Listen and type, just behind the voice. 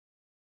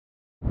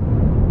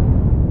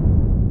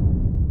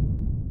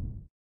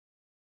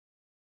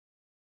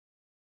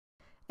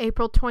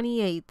April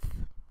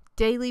 28th,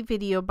 Daily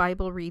Video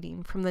Bible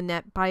Reading from the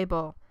Net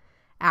Bible,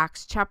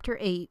 Acts chapter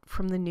 8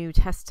 from the New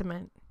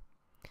Testament.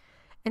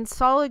 And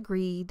Saul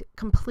agreed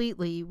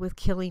completely with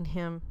killing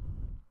him.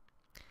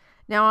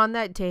 Now on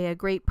that day a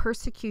great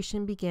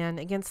persecution began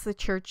against the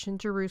church in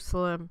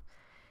Jerusalem,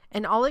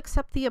 and all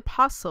except the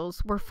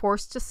apostles were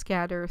forced to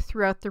scatter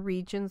throughout the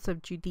regions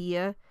of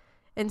Judea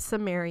and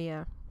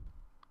Samaria.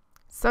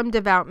 Some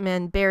devout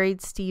men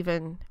buried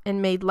Stephen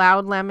and made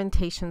loud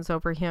lamentations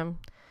over him.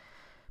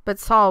 But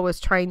Saul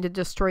was trying to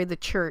destroy the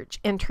church.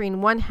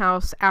 Entering one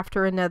house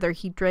after another,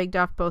 he dragged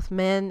off both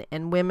men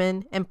and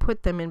women and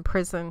put them in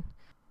prison.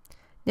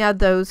 Now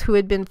those who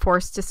had been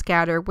forced to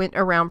scatter went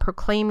around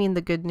proclaiming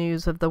the good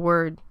news of the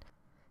word.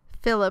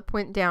 Philip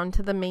went down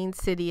to the main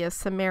city of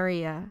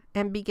Samaria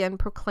and began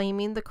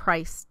proclaiming the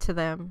Christ to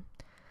them.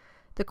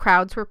 The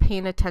crowds were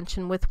paying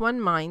attention with one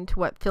mind to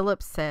what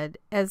Philip said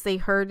as they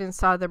heard and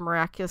saw the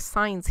miraculous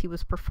signs he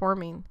was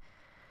performing.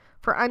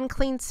 For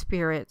unclean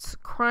spirits,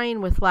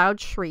 crying with loud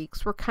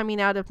shrieks, were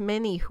coming out of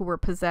many who were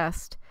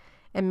possessed,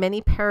 and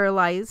many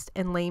paralyzed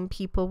and lame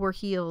people were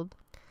healed.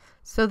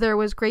 So there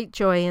was great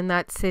joy in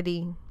that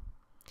city.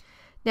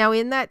 Now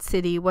in that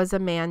city was a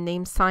man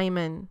named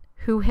Simon,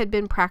 who had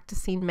been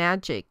practicing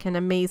magic and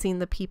amazing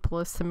the people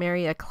of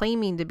Samaria,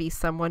 claiming to be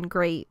someone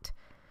great.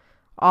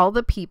 All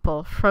the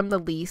people, from the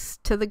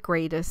least to the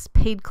greatest,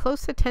 paid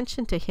close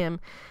attention to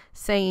him,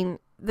 saying,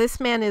 "This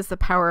man is the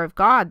power of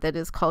God that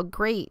is called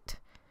great."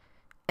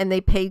 And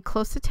they paid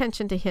close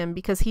attention to him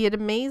because he had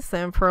amazed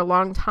them for a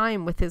long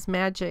time with his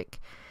magic.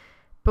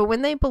 But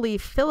when they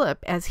believed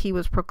Philip as he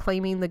was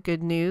proclaiming the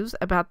good news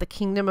about the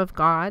kingdom of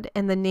God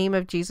and the name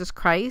of Jesus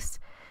Christ,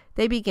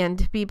 they began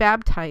to be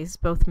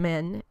baptized, both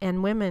men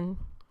and women.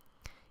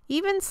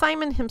 Even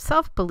Simon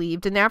himself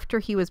believed, and after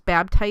he was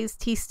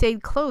baptized, he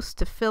stayed close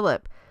to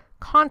Philip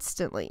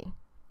constantly.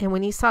 And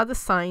when he saw the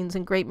signs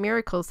and great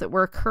miracles that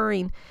were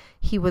occurring,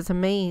 he was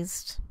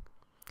amazed.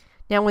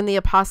 Now when the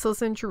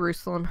apostles in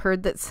Jerusalem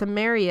heard that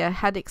Samaria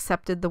had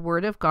accepted the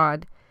word of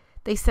God,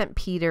 they sent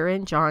Peter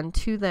and John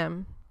to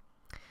them.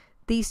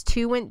 These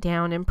two went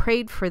down and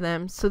prayed for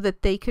them so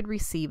that they could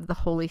receive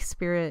the Holy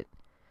Spirit.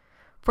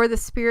 For the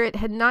Spirit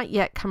had not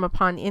yet come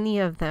upon any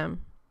of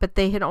them, but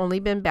they had only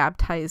been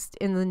baptized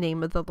in the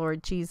name of the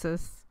Lord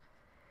Jesus.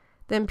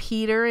 Then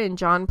Peter and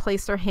John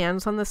placed their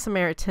hands on the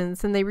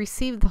Samaritans, and they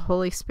received the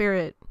Holy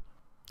Spirit.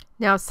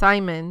 Now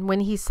Simon,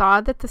 when he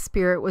saw that the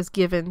Spirit was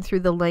given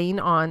through the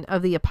laying on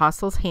of the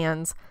apostles'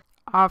 hands,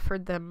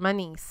 offered them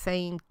money,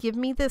 saying, "Give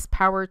me this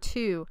power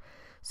too,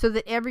 so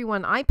that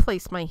everyone I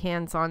place my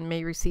hands on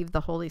may receive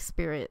the Holy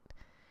Spirit."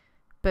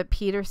 But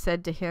Peter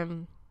said to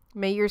him,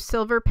 "May your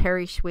silver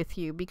perish with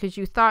you, because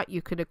you thought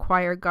you could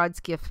acquire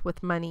God's gift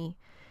with money.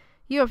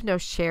 You have no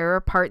share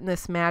or part in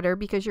this matter,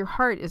 because your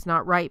heart is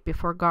not right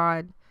before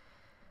God.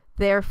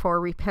 Therefore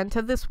repent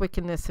of this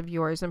wickedness of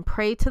yours, and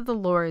pray to the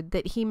Lord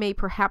that he may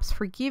perhaps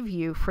forgive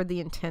you for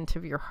the intent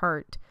of your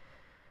heart.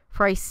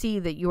 For I see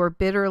that you are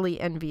bitterly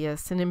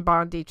envious and in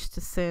bondage to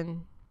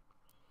sin."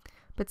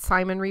 But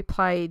Simon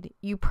replied,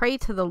 "You pray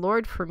to the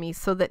Lord for me,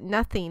 so that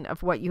nothing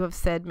of what you have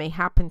said may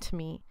happen to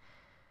me."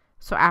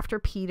 So after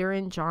Peter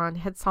and John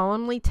had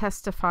solemnly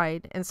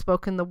testified and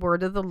spoken the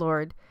word of the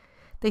Lord,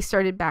 they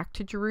started back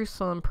to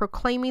Jerusalem,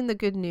 proclaiming the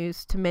good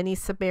news to many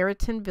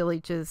Samaritan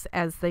villages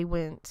as they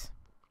went.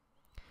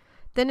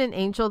 Then an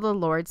angel of the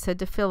Lord said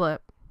to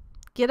Philip,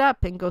 "Get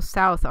up and go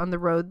south on the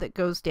road that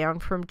goes down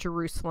from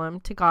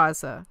Jerusalem to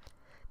Gaza.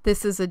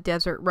 This is a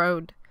desert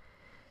road."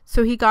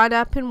 So he got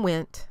up and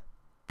went.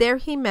 There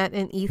he met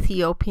an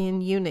Ethiopian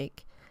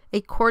eunuch,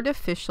 a court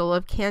official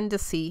of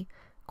Candace,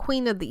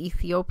 queen of the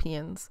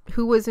Ethiopians,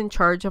 who was in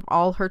charge of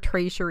all her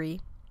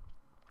treasury.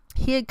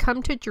 He had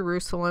come to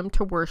Jerusalem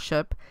to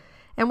worship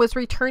and was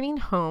returning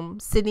home,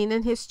 sitting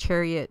in his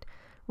chariot,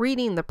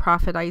 reading the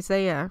prophet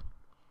Isaiah.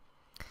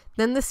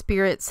 Then the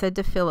Spirit said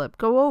to Philip,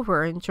 "Go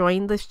over and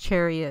join this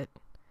chariot."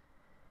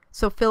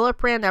 So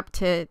Philip ran up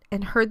to it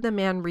and heard the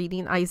man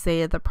reading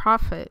Isaiah the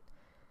prophet.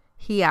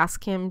 He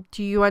asked him,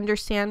 "Do you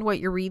understand what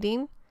you're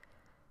reading?"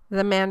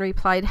 The man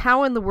replied,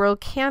 "How in the world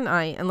can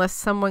I unless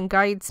someone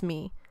guides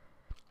me?"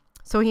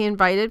 So he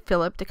invited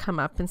Philip to come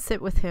up and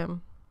sit with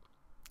him.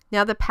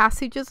 Now the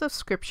passages of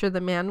scripture the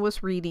man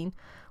was reading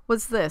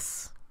was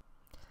this: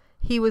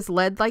 "He was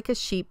led like a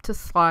sheep to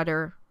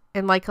slaughter,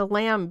 and like a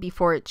lamb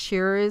before its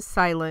shearer is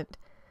silent,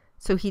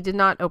 so he did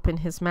not open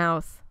his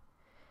mouth.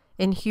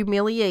 In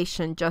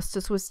humiliation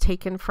justice was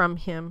taken from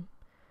him.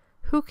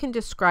 Who can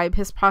describe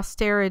his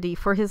posterity?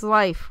 For his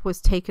life was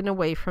taken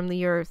away from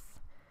the earth."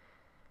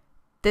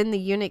 Then the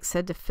eunuch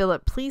said to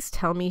Philip, "Please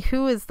tell me,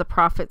 who is the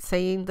prophet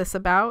saying this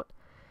about?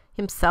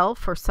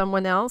 Himself or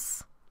someone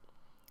else?"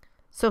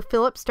 So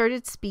Philip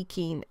started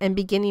speaking, and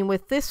beginning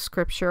with this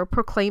scripture,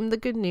 proclaimed the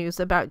good news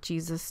about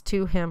Jesus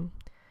to him.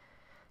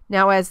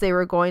 Now as they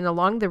were going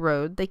along the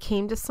road, they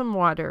came to some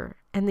water,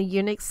 and the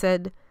eunuch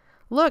said,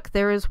 "Look,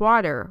 there is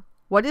water.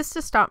 What is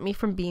to stop me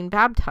from being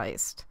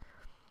baptized?"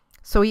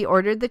 So he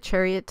ordered the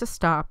chariot to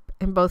stop,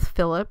 and both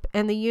Philip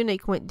and the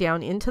eunuch went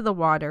down into the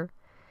water,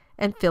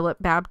 and Philip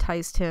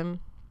baptized him.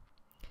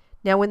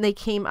 Now when they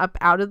came up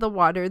out of the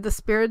water, the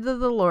Spirit of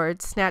the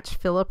Lord snatched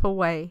Philip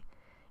away,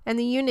 and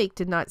the eunuch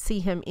did not see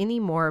him any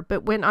more,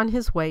 but went on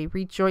his way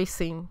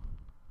rejoicing.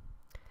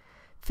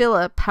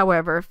 Philip,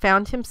 however,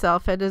 found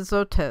himself at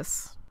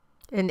Azotus,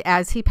 and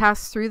as he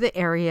passed through the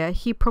area,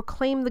 he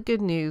proclaimed the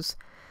good news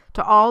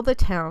to all the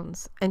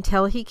towns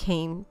until he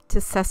came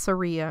to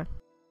Caesarea.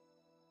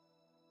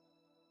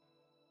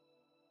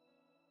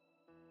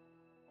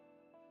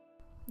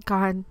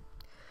 God,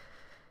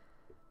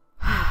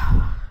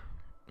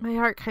 my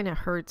heart kind of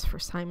hurts for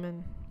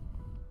Simon.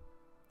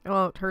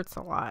 Oh, it hurts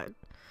a lot.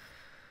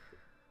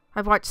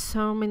 I've watched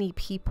so many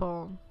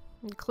people,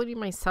 including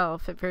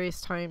myself at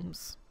various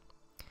times,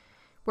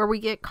 where we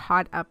get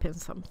caught up in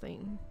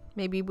something.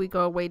 Maybe we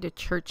go away to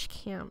church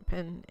camp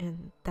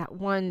and that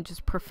one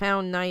just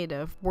profound night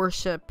of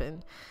worship,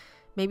 and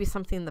maybe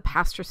something the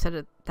pastor said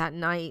at that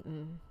night,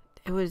 and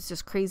it was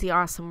just crazy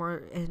awesome.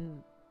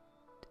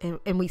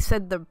 And we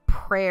said the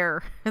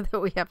prayer that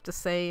we have to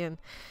say and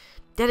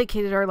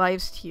dedicated our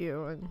lives to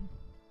you. And,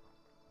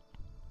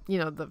 you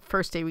know, the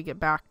first day we get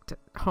back to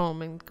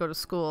home and go to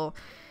school,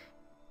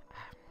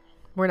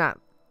 we're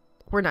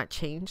not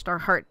changed. Our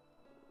heart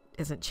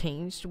isn't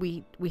changed.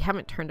 We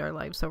haven't turned our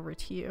lives over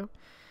to you.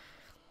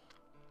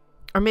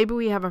 Or maybe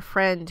we have a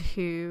friend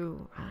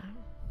who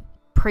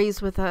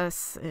prays with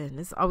us and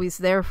is always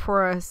there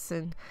for us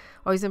and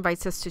always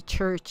invites us to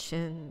church,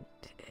 and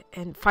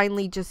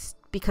finally, just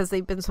because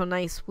they've been so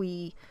nice,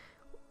 we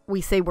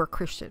say we're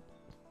Christian.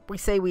 We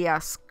say we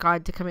ask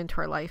God to come into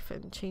our life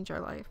and change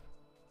our life.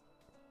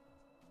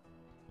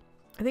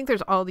 I think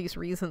there's all these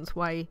reasons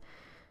why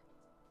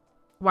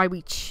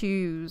we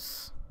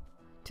choose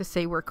to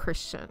say we're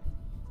Christian.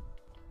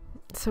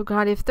 So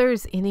God, if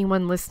there's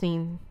anyone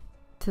listening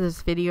to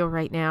this video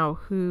right now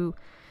who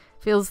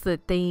feels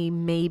that they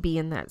may be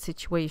in that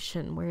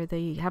situation where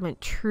they haven't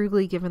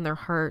truly given their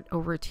heart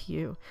over to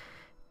you,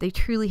 they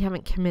truly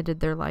haven't committed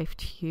their life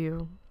to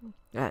you,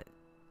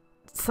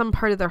 some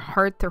part of their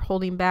heart they're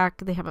holding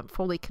back, they haven't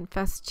fully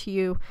confessed to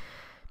you,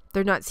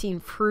 they're not seeing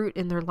fruit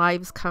in their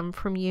lives come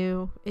from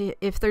you.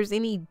 If there's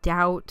any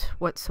doubt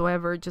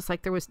whatsoever, just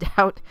like there was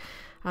doubt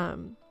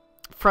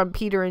from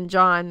Peter and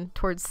John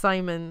towards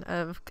Simon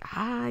of,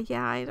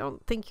 yeah, I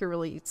don't think you're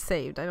really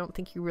saved. I don't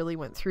think you really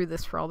went through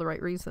this for all the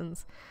right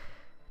reasons.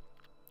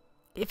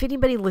 If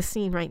anybody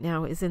listening right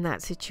now is in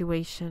that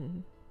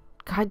situation,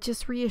 God,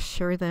 just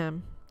reassure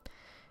them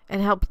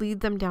and help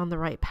lead them down the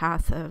right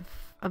path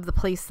of the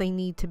place they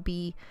need to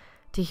be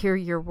to hear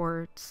your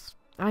words.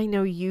 I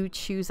know you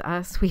choose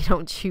us. We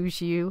don't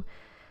choose you,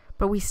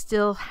 but we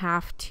still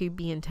have to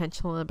be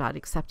intentional about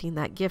accepting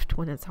that gift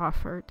when it's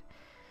offered.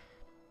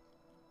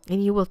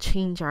 And you will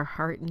change our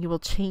heart, and you will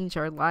change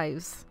our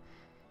lives.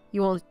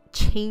 You will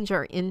change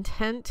our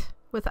intent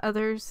with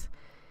others,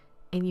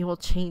 and you will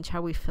change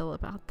how we feel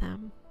about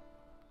them.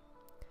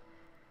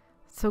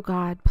 So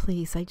God,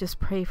 please, I just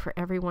pray for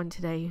everyone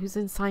today who's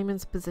in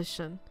Simon's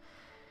position.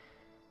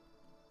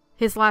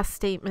 His last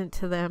statement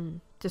to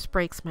them just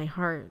breaks my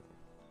heart.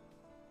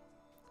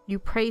 You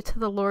pray to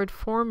the Lord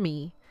for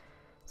me,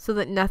 so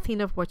that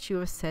nothing of what you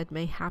have said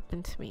may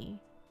happen to me.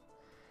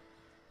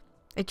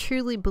 I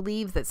truly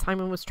believe that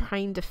Simon was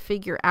trying to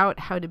figure out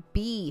how to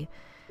be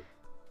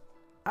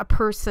a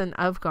person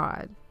of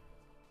God.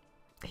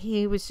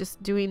 He was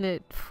just doing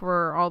it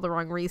for all the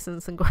wrong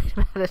reasons and going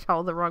about it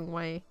all the wrong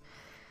way.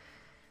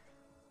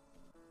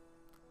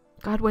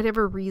 God,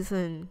 whatever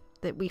reason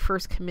that we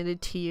first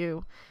committed to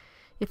you,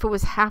 if it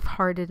was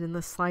half-hearted in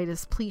the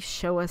slightest, please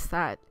show us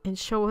that and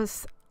show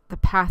us the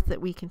path that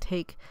we can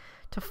take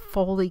to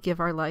fully give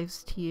our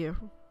lives to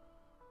you,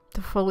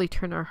 to fully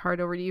turn our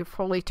heart over to you,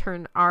 fully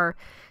turn our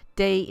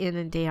day in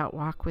and day out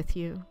walk with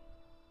you.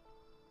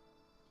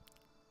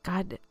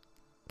 God,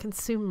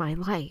 consume my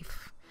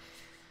life.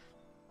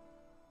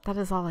 That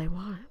is all I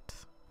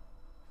want.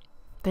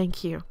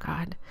 Thank you,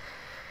 God,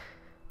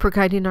 for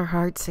guiding our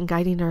hearts and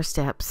guiding our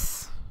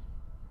steps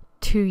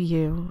to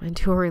you and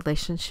to a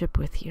relationship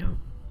with you.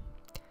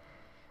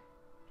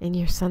 In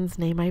your Son's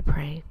name I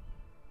pray.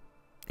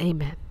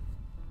 Amen.